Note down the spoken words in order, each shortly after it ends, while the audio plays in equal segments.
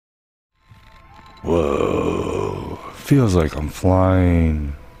Whoa, feels like I'm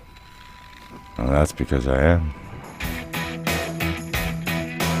flying. Well, that's because I am.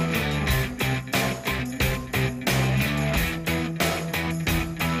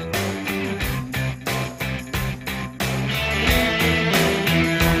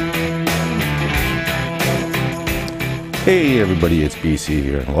 Hey everybody, it's BC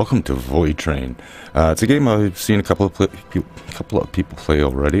here, and welcome to Voidtrain. It's a game I've seen a couple of people play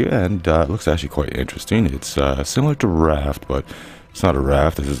already, and it looks actually quite interesting. It's similar to Raft, but it's not a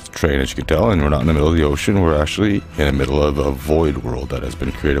raft. This is a train, as you can tell, and we're not in the middle of the ocean. We're actually in the middle of a void world that has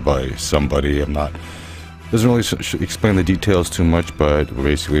been created by somebody. Doesn't really explain the details too much, but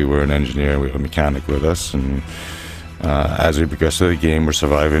basically we're an engineer. We have a mechanic with us, and as we progress through the game, we're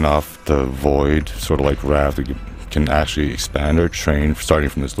surviving off the void, sort of like Raft. We can actually expand our train, starting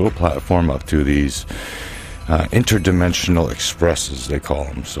from this little platform up to these Interdimensional Expresses, they call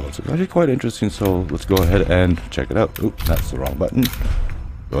them. So it's actually quite interesting, so let's go ahead and check it out. Oops, that's the wrong button.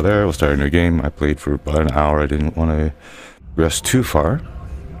 Go there, we'll start a new game. I played for about an hour. I didn't want to progress too far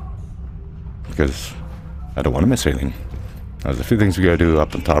because I don't want to miss anything. There's a few things we gotta do.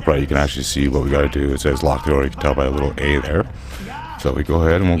 Up on top right, you can actually see what we gotta do. It says lock the door. You can tell by a little A there. So we go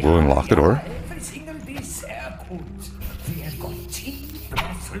ahead and we'll go and lock the door.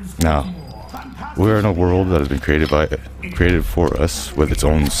 Now, we're in a world that has been created for us with its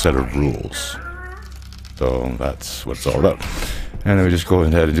own set of rules. So that's what it's all about. And then we just go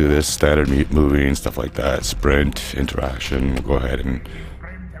ahead and do this standard moving, stuff like that, sprint, interaction. We'll go ahead and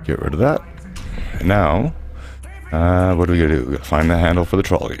get rid of that. And now, what do we gotta do? We gotta find the handle for the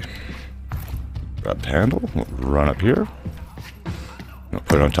trolley. Grab the handle, we'll run up here. We'll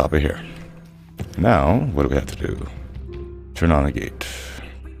put it on top of here. Now, what do we have to do? Turn on the gate.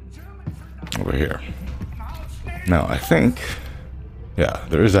 Over here. Now, I think, yeah,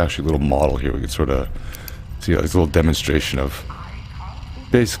 there is actually a little model here. We can sort of see this little demonstration of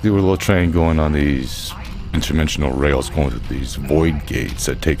basically we're a little train going on these interdimensional rails, going through these void gates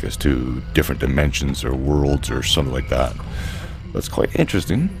that take us to different dimensions or worlds or something like that. That's quite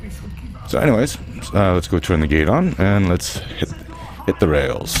interesting. So anyways, let's go turn the gate on and let's hit the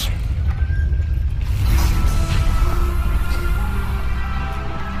rails.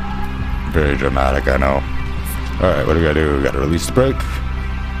 Very dramatic, I know. Alright, what do we gotta do? We gotta release the brake.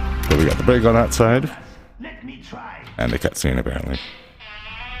 So we got the brake on that side. Let me try. And the cutscene, apparently.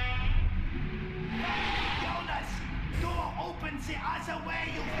 Jonas, door opens the other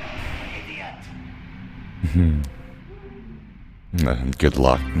way, you idiot. Good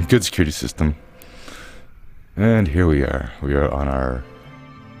luck. Good security system. And here we are. We are on our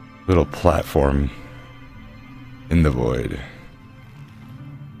little platform in the void.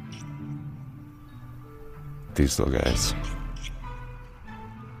 These little guys.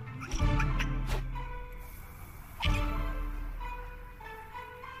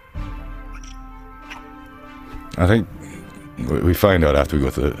 I think we find out after we go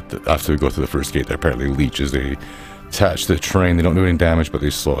through the first gate that apparently leeches, they attach to the train. They don't do any damage, but they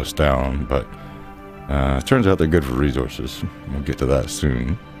slow us down. But it turns out they're good for resources. We'll get to that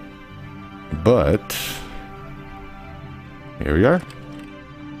soon. But here we are.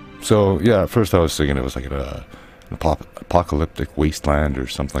 So, yeah, at first I was thinking it was like an apocalyptic wasteland or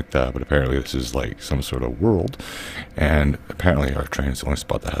something like that, but apparently this is like some sort of world, and apparently our train is the only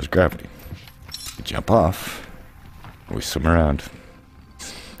spot that has gravity. We jump off, and we swim around.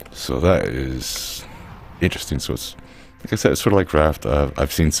 So that is interesting. So it's, like I said, it's sort of like Raft.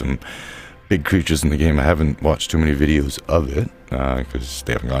 I've seen some big creatures in the game. I haven't watched too many videos of it, because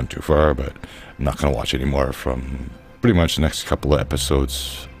they haven't gone too far, but I'm not going to watch any more from pretty much the next couple of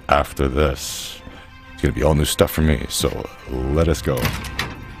episodes. After this, it's gonna be all new stuff for me, so let us go.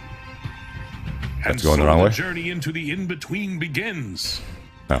 That's going the wrong way. The journey into the in-between begins.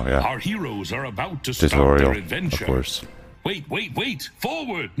 Oh yeah. Our heroes are about to start their adventure. Of course. Wait!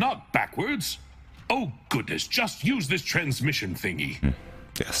 Forward, not backwards. Oh goodness, just use this transmission thingy.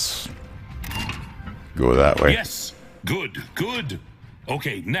 Yes. Go that way. Yes, good.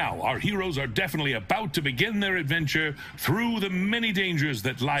 Okay, now our heroes are definitely about to begin their adventure through the many dangers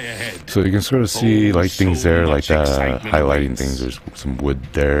that lie ahead. So you can sort of see like things there, like highlighting things. There's some wood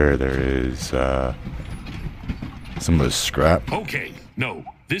there. There is some of the scrap. Okay, no,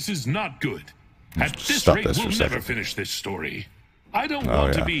 this is not good. At this rate, we'll never finish this story. I don't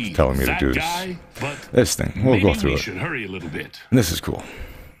want to be telling me that to do guy, but this thing. We'll go through we it. should hurry a little bit. And this is cool.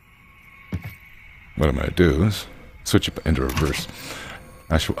 What I'm gonna do is switch it into reverse.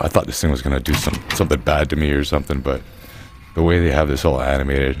 Actually, I thought this thing was gonna do something bad to me or something, but the way they have this all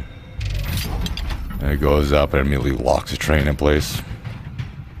animated, and it goes up and immediately locks the train in place.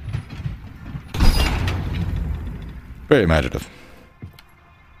 Very imaginative.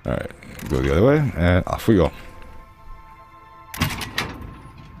 Alright, go the other way, and off we go.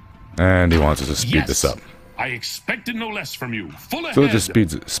 And he wants us to speed this up. I expected no less from you. Full ahead. So it just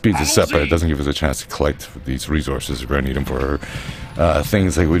speeds us up, but it doesn't give us a chance to collect these resources. We're going to need them for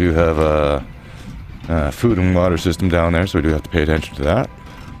things like we do have a food and water system down there, so we do have to pay attention to that.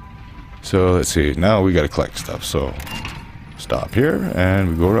 So let's see, now we got to collect stuff. So stop here,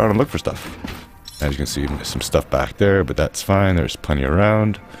 and we go around and look for stuff. As you can see, there's some stuff back there, but that's fine. There's plenty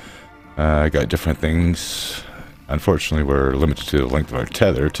around. Got different things. Unfortunately, we're limited to the length of our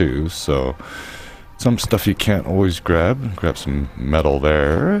tether, too, so some stuff you can't always grab. Grab some metal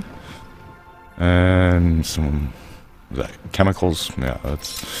there. And some... Is that chemicals? Yeah,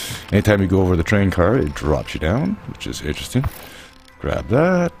 that's... Anytime you go over the train car, it drops you down, which is interesting. Grab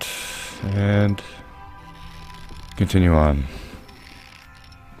that, and continue on.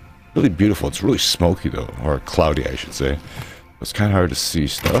 Really beautiful. It's really smoky, though, or cloudy, I should say. It's kind of hard to see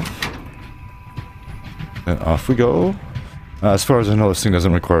stuff. And off we go. As far as I know, this thing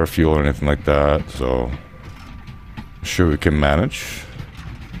doesn't require fuel or anything like that, so I'm sure we can manage.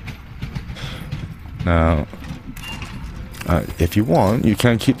 Now, if you want, you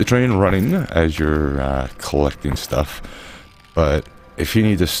can keep the train running as you're collecting stuff, but if you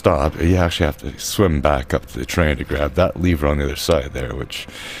need to stop, you actually have to swim back up to the train to grab that lever on the other side there, which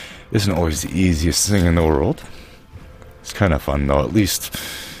isn't always the easiest thing in the world. It's kind of fun, though. At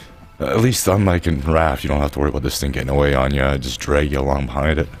least unlike in Raft, you don't have to worry about this thing getting away on you. Just drag you along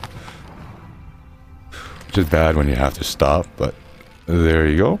behind it. Which is bad when you have to stop, but there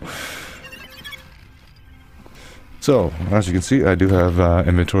you go. So, as you can see, I do have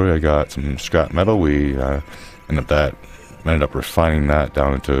inventory. I got some scrap metal. We ended up refining that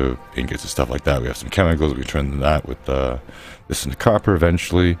down into ingots and stuff like that. We have some chemicals. We turn that with this into copper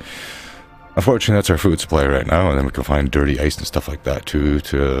eventually. Unfortunately, that's our food supply right now, and then we can find dirty ice and stuff like that too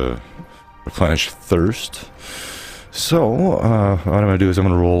to replenish thirst. So, what I'm going to do is I'm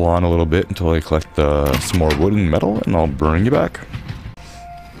going to roll on a little bit until I collect some more wood and metal, and I'll bring you back.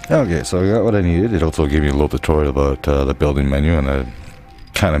 Okay, so I got what I needed. It also gave me a little tutorial about the building menu, and I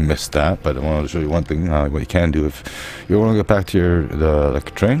kind of missed that, but I wanted to show you one thing, what you can do if you want to get back to the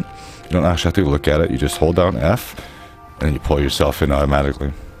train. You don't actually have to look at it. You just hold down F, and then you pull yourself in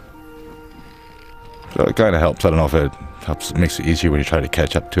automatically. So it kind of helps. I don't know if it helps, makes it easier when you try to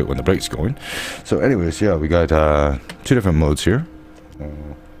catch up to it when the brake's going. So anyways, yeah, we got 2 different modes here.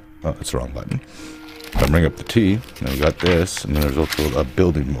 Oh, that's the wrong button. If I bring up the T, now we got this, and then there's also a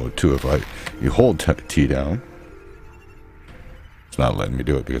building mode too. If you hold T down, it's not letting me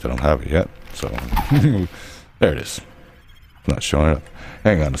do it because I don't have it yet. So there it is. It's not showing up.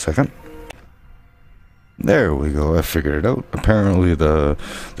 Hang on a second. There we go, I figured it out. Apparently the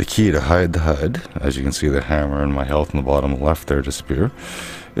key to hide the HUD, as you can see the hammer and my health in the bottom left there disappear,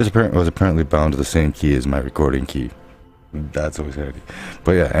 was apparently bound to the same key as my recording key. That's always handy.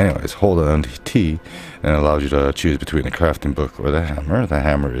 But yeah, anyways, hold on to T, and it allows you to choose between the crafting book or the hammer. The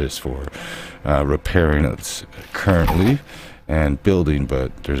hammer is for repairing it currently and building,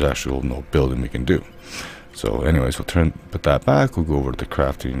 but there's actually no building we can do. So anyways, we'll put that back, we'll go over to the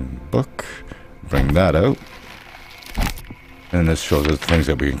crafting book, bring that out, and this shows us things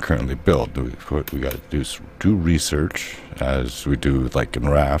that we can currently build. We got to do research, as we do like in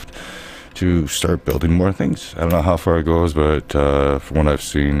Raft, to start building more things. I don't know how far it goes, but from what I've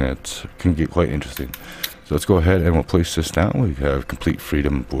seen, it can get quite interesting. So let's go ahead and we'll place this down. We have complete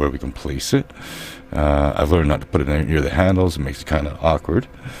freedom where we can place it. I've learned not to put it near the handles. It makes it kind of awkward.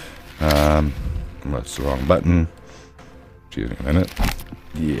 That's the wrong button. Excuse me a minute.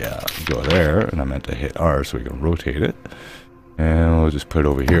 Yeah, go there, and I meant to hit R so we can rotate it. And we'll just put it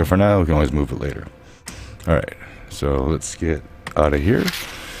over here for now. We can always move it later. Alright, so let's get out of here.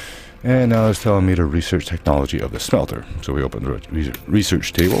 And now it's telling me to research technology of the smelter. So we open the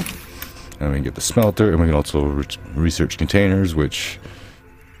research table, and we can get the smelter, and we can also research containers, which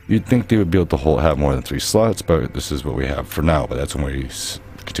you'd think they would be able to have more than 3 slots, but this is what we have for now, but that's only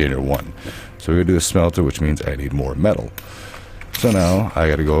container 1. So we're going to do the smelter, which means I need more metal. So now I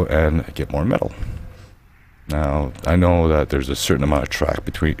got to go and get more metal. Now I know that there's a certain amount of track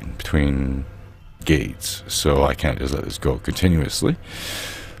between gates, so I can't just let this go continuously.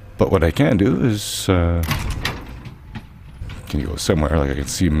 But what I can do is can you go somewhere, like I can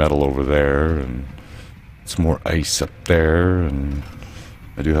see metal over there and some more ice up there, and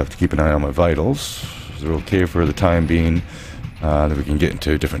I do have to keep an eye on my vitals. They're okay for the time being. That we can get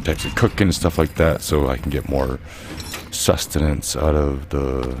into different types of cooking and stuff like that, so I can get more sustenance out of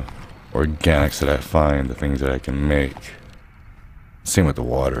the organics that I find, the things that I can make. Same with the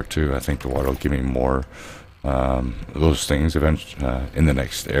water too. I think the water will give me more those things eventually in the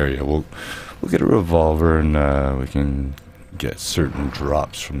next area. We'll get a revolver, and we can get certain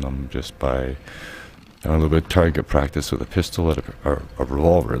drops from them just by having a little bit of target practice with a pistol or a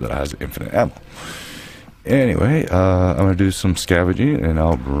revolver that has infinite ammo. Anyway, I'm gonna do some scavenging, and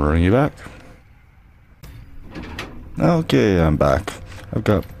I'll bring you back. Okay, I'm back. I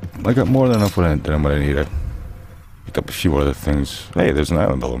got more than enough than what I need. I picked up a few other things. Hey, there's an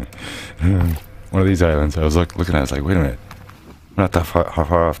island below me. One of these islands. I was looking at it, I was like, wait a minute. I'm not that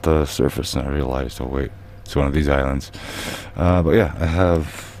far off the surface, and I realized, oh wait, it's one of these islands. But yeah, I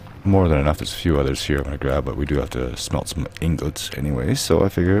have more than enough. There's a few others here I'm gonna grab, but we do have to smelt some ingots anyway, so I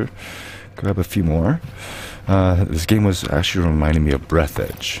figure grab a few more. This game was actually reminding me of Breath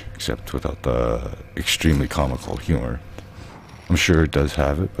Edge, except without the extremely comical humor. I'm sure it does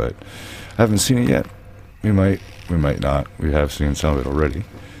have it, but I haven't seen it yet. We might not. We have seen some of it already.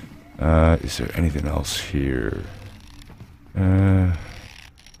 Is there anything else here? Oh,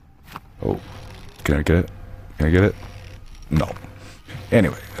 can I get it? Can I get it? No.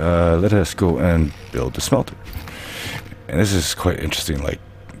 Anyway, let us go and build the smelter. And this is quite interesting, like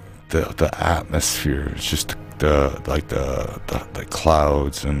the atmosphere. It's just the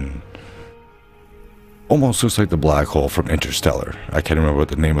clouds, and almost looks like the black hole from Interstellar. I can't remember what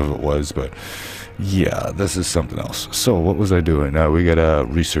the name of it was, but yeah, this is something else. So what was I doing? Now we gotta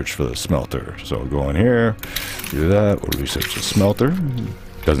research for the smelter. So we'll go in here, do that. We'll research the smelter.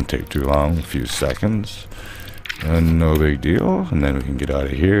 Doesn't take too long, a few seconds, and no big deal. And then we can get out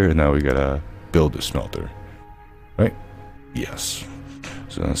of here. And now we gotta build the smelter, right? Yes.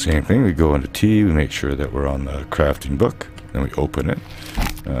 So the same thing. We go into T. We make sure that we're on the crafting book. Then we open it.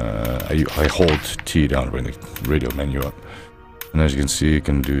 I hold T down to bring the radio menu up. And as you can see, you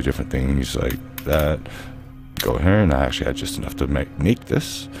can do different things like that. Go here, and I actually had just enough to make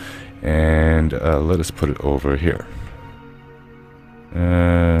this. And let us put it over here.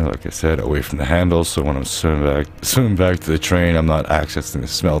 Like I said, away from the handle, so when I'm swimming back to the train, I'm not accessing the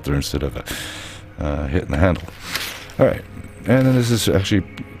smelter instead of hitting the handle. Alright, and then this is actually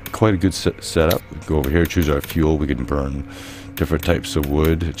quite a good setup. We go over here, choose our fuel. We can burn different types of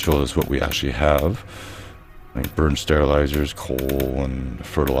wood. It shows us what we actually have. Like burn sterilizers, coal, and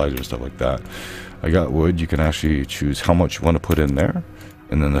fertilizer, stuff like that. I got wood. You can actually choose how much you want to put in there,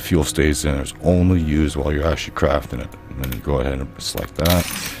 and then the fuel stays in. It's only used while you're actually crafting it. And then you go ahead and select that.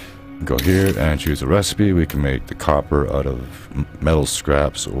 Go here and choose a recipe. We can make the copper out of metal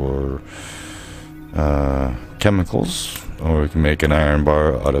scraps or chemicals, or we can make an iron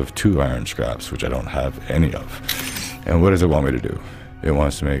bar out of 2 iron scraps, which I don't have any of. And what does it want me to do? It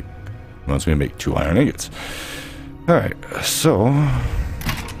wants me to make 2 iron ingots. Alright, so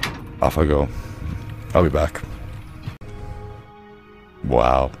off I go. I'll be back.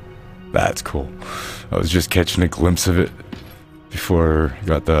 Wow, that's cool. I was just catching a glimpse of it before you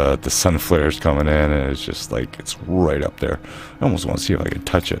got the sun flares coming in, and it's just like, it's right up there. I almost want to see if I can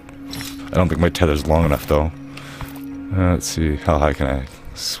touch it. I don't think my tether's long enough though. Let's see, how high can I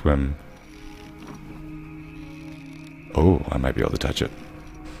swim? Oh, I might be able to touch it.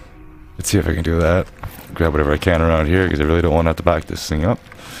 Let's see if I can do that. Grab whatever I can around here, because I really don't want to have to back this thing up.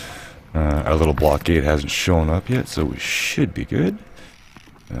 Our little blockade hasn't shown up yet, so we should be good.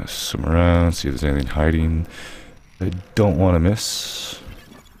 Swim around, see if there's anything hiding I don't want to miss.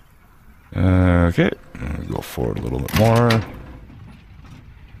 Okay, go forward a little bit more.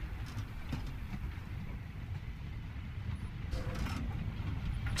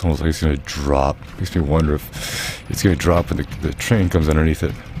 It's almost like it's going to drop. Makes me wonder if it's going to drop and the train comes underneath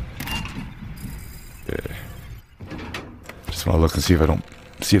it. Okay. Just want to look and see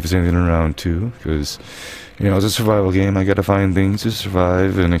if there's anything around too, because you know, it's a survival game. I gotta find things to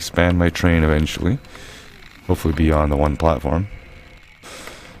survive and expand my train eventually. Hopefully beyond the one platform.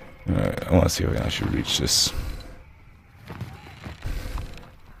 Alright, I want to see if I can actually reach this.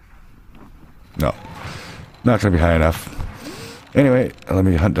 No. Not gonna be high enough. Anyway, let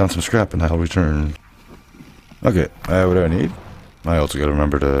me hunt down some scrap and I'll return. Okay, I have what I need. I also gotta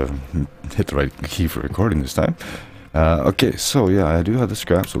remember to hit the right key for recording this time. Okay, so yeah, I do have the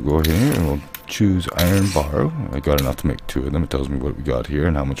scraps. We'll go here and we'll choose iron bar. I got enough to make 2 of them. It tells me what we got here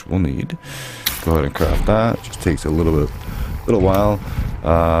and how much we'll need. Go ahead and craft that. It just takes a little while.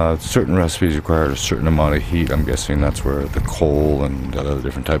 Certain recipes require a certain amount of heat. I'm guessing that's where the coal and other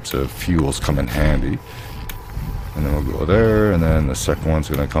different types of fuels come in handy. And then we'll go there, and then the second one's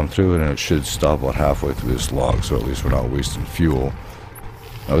going to come through, and it should stop about halfway through this log, so at least we're not wasting fuel.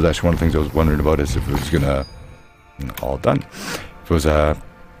 That was actually one of the things I was wondering about, is if it was going to... all done. If it was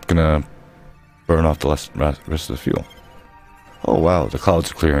gonna burn off the rest of the fuel. Oh wow, the clouds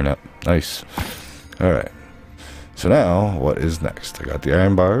are clearing up. Nice. Alright, So now, what is next? I got the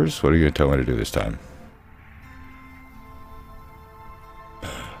iron bars. What are you going to tell me to do this time?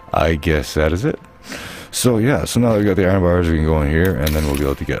 I guess that is it. So yeah, so now that we got the iron bars, we can go in here, and then we'll be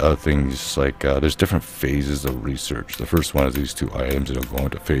able to get other things like, there's different phases of research. The first one is these 2 items, and it'll go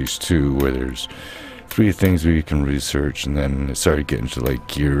into phase 2, where there's 3 things we can research, and then it started getting to like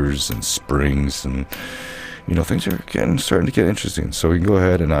gears and springs, and you know, things are starting to get interesting. So we can go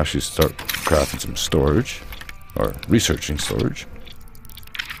ahead and actually start crafting some storage, or researching storage.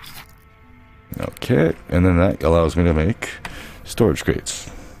 Okay, and then that allows me to make storage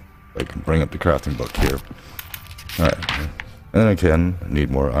crates. I can bring up the crafting book here. Alright, and then I can need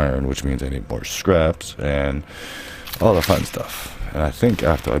more iron, which means I need more scraps and all the fun stuff. And I think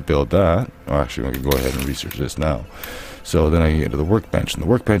after I build that, or actually we can go ahead and research this now. So then I can get to the workbench, and the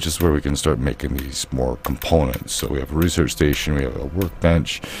workbench is where we can start making these more components. So we have a research station, we have a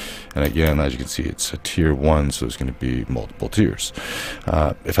workbench, and again, as you can see, it's a tier 1, so it's going to be multiple tiers.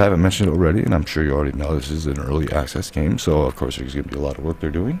 If I haven't mentioned it already, and I'm sure you already know, this is an early access game, so of course there's going to be a lot of work they're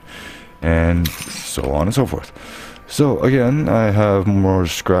doing, and so on and so forth. So again, I have more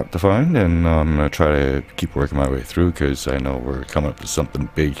scrap to find, and I'm going to try to keep working my way through, because I know we're coming up to something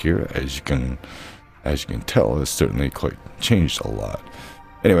big here. As you can tell, it's certainly quite changed a lot.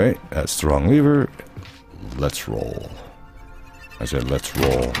 Anyway, that's the wrong lever. Let's roll. I said let's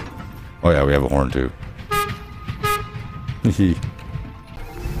roll. Oh yeah, we have a horn too.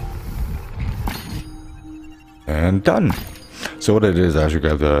 And done. So what it is, I actually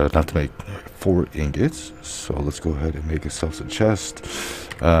grabbed enough to make 4 ingots. So let's go ahead and make ourselves a chest.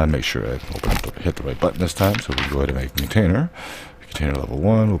 Make sure I hit the right button this time. So we'll go ahead and make a container. Container level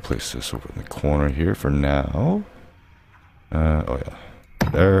 1. We'll place this over in the corner here for now. Oh yeah,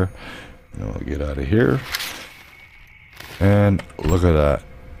 there. And we'll get out of here. And look at that.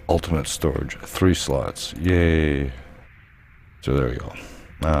 Ultimate storage. 3 slots. Yay. So there we go.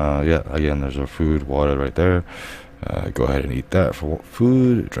 Yeah, again, there's our food, water right there. Go ahead and eat that for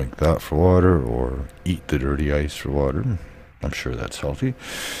food, drink that for water, or eat the dirty ice for water. I'm sure that's healthy.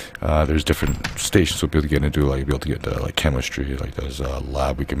 There's different stations we'll be able to get into, like be able to get into like chemistry, like there's a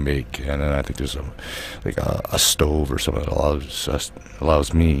lab we can make, and then I think there's a stove or something that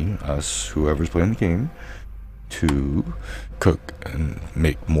allows me, whoever's playing the game, to cook and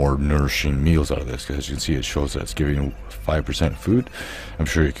make more nourishing meals out of this, because as you can see, it shows that it's giving you 5% food. I'm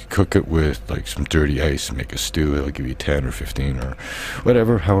sure you could cook it with like some dirty ice and make a stew. It'll give you 10 or 15 or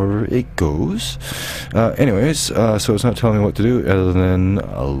whatever, however it goes. Anyways, so it's not telling me what to do other than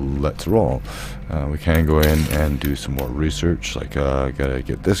let's roll. We can go in and do some more research. Like I gotta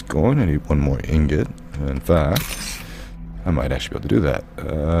get this going. I need 1 more ingot. In fact, I might actually be able to do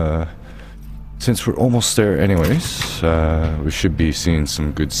that. Since we're almost there anyways, we should be seeing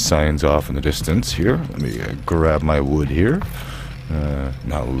some good signs off in the distance here. Let me grab my wood here.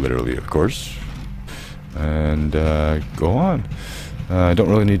 Not literally, of course. And go on. I don't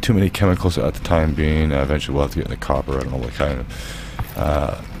really need too many chemicals at the time being. Eventually we'll have to get into copper. I don't know what kind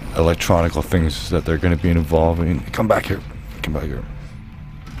of electronical things that they're going to be involving. Come back here. Come back here.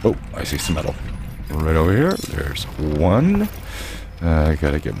 Oh, I see some metal. Right over here. There's 1. I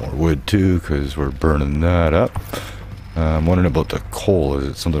gotta get more wood too, because we're burning that up. I'm wondering about the coal. Is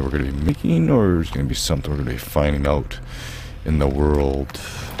it something we're going to be making, or is it going to be something we're going to be finding out in the world?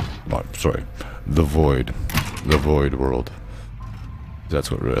 Oh, sorry, the void world.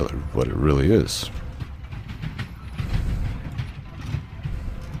 That's what it really is.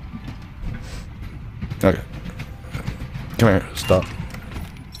 Okay, come here. Stop.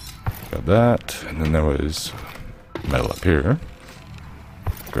 Got that, and then there was metal up here.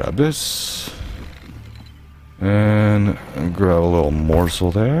 Grab this, and grab a little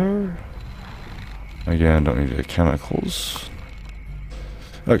morsel there. Again, don't need the chemicals.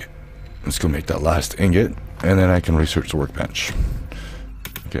 Okay, let's go make that last ingot, and then I can research the workbench.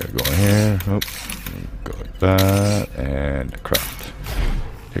 Okay, go in here, go like that, and craft.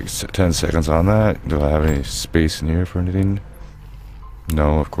 Takes 10 seconds on that. Do I have any space in here for anything?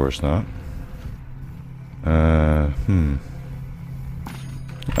 No, of course not.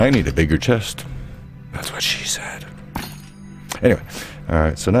 I need a bigger chest. That's what she said. Anyway,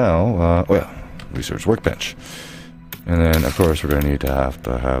 alright, so now, research workbench. And then, of course, we're going to need to have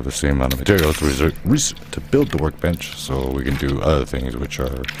the same amount of materials to build the workbench, so we can do other things, which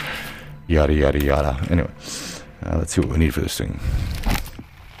are yada yada yada. Anyway, let's see what we need for this thing.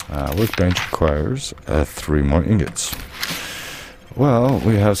 Workbench requires 3 more ingots. Well,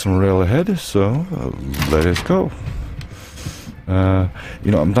 we have some rail ahead, so let us go.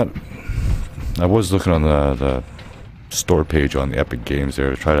 You know, I was looking on the store page on the Epic Games there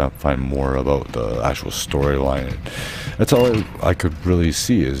to try to find more about the actual storyline. That's all I could really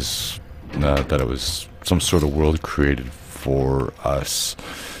see is that it was some sort of world created for us.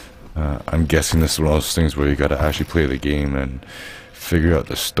 I'm guessing this is one of those things where you gotta actually play the game and figure out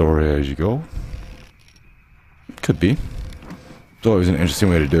the story as you go. Could be. It's always an interesting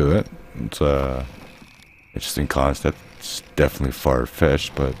way to do it. It's a interesting concept. It's definitely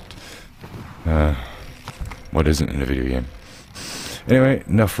far-fetched, but what isn't in a video game? Anyway,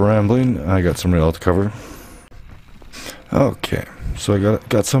 enough rambling. I got some rail to cover. Okay, so I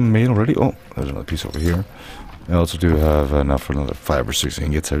got some made already. Oh, there's another piece over here. I also do have enough for another 5 or 6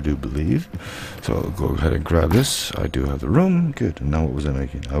 ingots, I do believe. So I'll go ahead and grab this. I do have the room. Good. And now what was I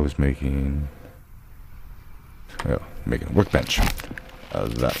making? I was making... well, making a workbench.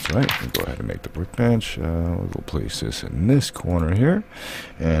 That's right. We'll go ahead and make the workbench. We'll go place this in this corner here.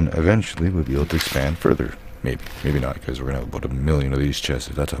 And eventually we'll be able to expand further. Maybe. Maybe not, because we're going to have about 1 million of these chests.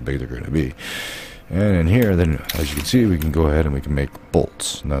 That's how big they're going to be. And in here, then, as you can see, we can go ahead and we can make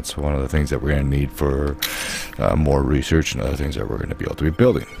bolts. And that's one of the things that we're going to need for more research and other things that we're going to be able to be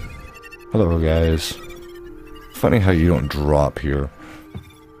building. Hello, guys. Funny how you don't drop here.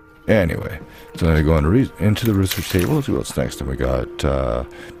 Anyway, so then we go into the research table. Let's see what's next. And we got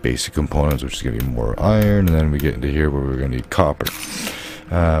basic components, which is going to be more iron. And then we get into here where we're going to need copper.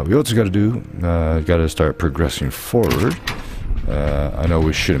 We also got to do, got to start progressing forward. I know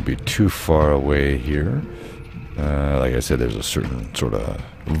we shouldn't be too far away here. Like I said, there's a certain sort of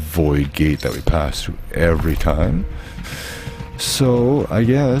void gate that we pass through every time. So I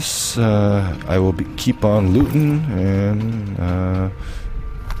guess I will keep on looting, and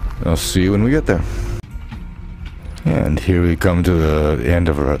I'll see you when we get there. And here we come to the end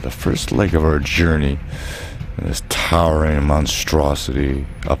of the first leg of our journey. And this towering monstrosity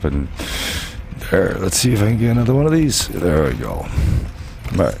up in there. Let's see if I can get another one of these. There we go.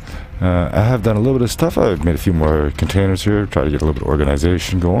 Alright. I have done a little bit of stuff. I've made a few more containers here. Try to get a little bit of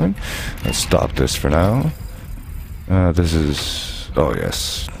organization going. Let's stop this for now. This is... oh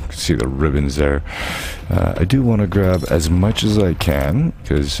yes. You can see the ribbons there. I do want to grab as much as I can,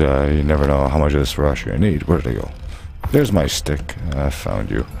 because you never know how much of this we're actually going to need. Where did I go? There's my stick. I found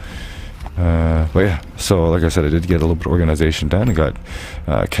you. But yeah, so like I said, I did get a little bit of organization done. I got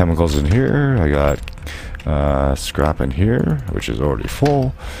chemicals in here. I got scrap in here, which is already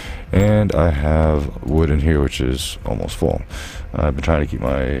full. And I have wood in here, which is almost full. I've been trying to keep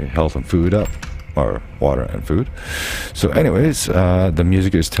my health and food up. Or water and food. So anyways, the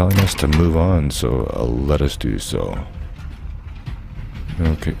music is telling us to move on, so let us do so.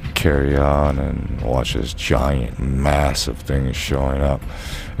 Okay, carry on and watch this giant, massive thing showing up.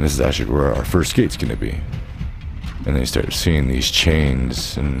 And this is actually where our first gate's going to be. And then you start seeing these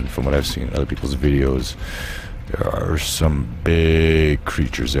chains, and from what I've seen in other people's videos, there are some big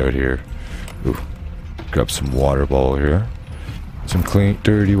creatures out here. Ooh, grab some water ball here. Some clean,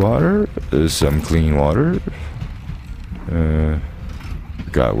 dirty water. There's some clean water.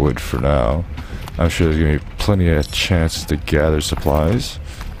 Got wood for now. I'm sure there's gonna be plenty of chances to gather supplies,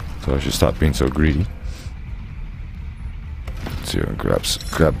 so I should stop being so greedy. Let's see,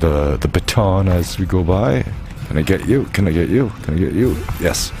 grab the baton as we go by. Can I get you? Can I get you? Can I get you?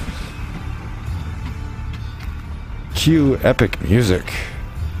 Yes. Cue epic music.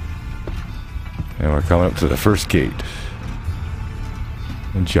 And we're coming up to the first gate.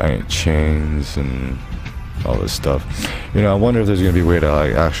 And giant chains and all this stuff. You know, I wonder if there's going to be a way to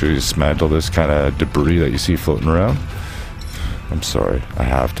like actually dismantle this kind of debris that you see floating around. I'm sorry, I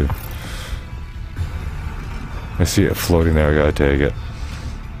have to. I see it floating there, I gotta take it.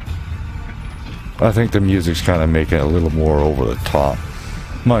 I think the music's kind of making it a little more over the top.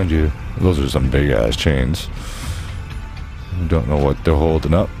 Mind you, those are some big ass chains. I don't know what they're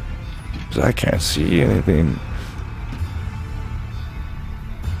holding up, because I can't see anything.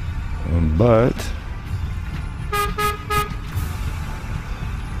 But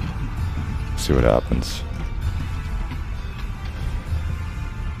see what happens.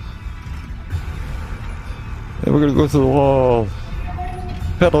 And we're gonna go through the wall.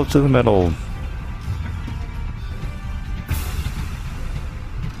 Pedal to the metal.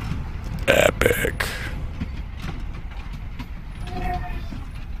 Epic.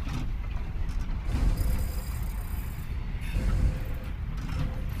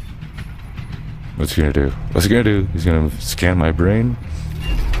 What's he gonna do? What's he gonna do? He's gonna scan my brain?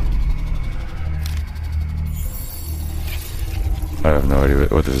 I have no idea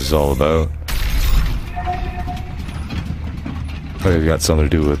what this is all about. Maybe it's got something to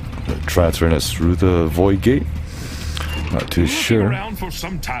do with transferring us through the void gate. Not too Looking sure. around for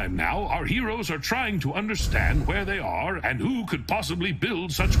some time now, our heroes are trying to understand where they are and who could possibly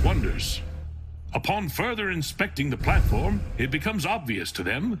build such wonders. Upon further inspecting the platform, it becomes obvious to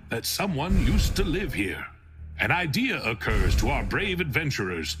them that someone used to live here. An idea occurs to our brave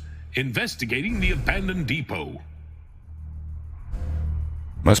adventurers, investigating the abandoned depot.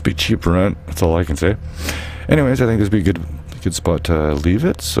 Must be cheap rent. That's all I can say. Anyways, I think this would be a good spot to leave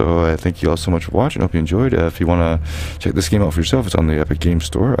it. So I thank you all so much for watching. Hope you enjoyed. If you want to check this game out for yourself, it's on the Epic Games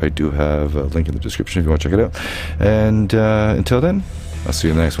Store. I do have a link in the description if you want to check it out. And until then, I'll see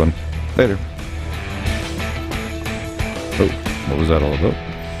you in the next one. Later. Oh, what was that all about?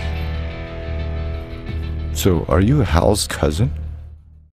 So, are you Hal's cousin?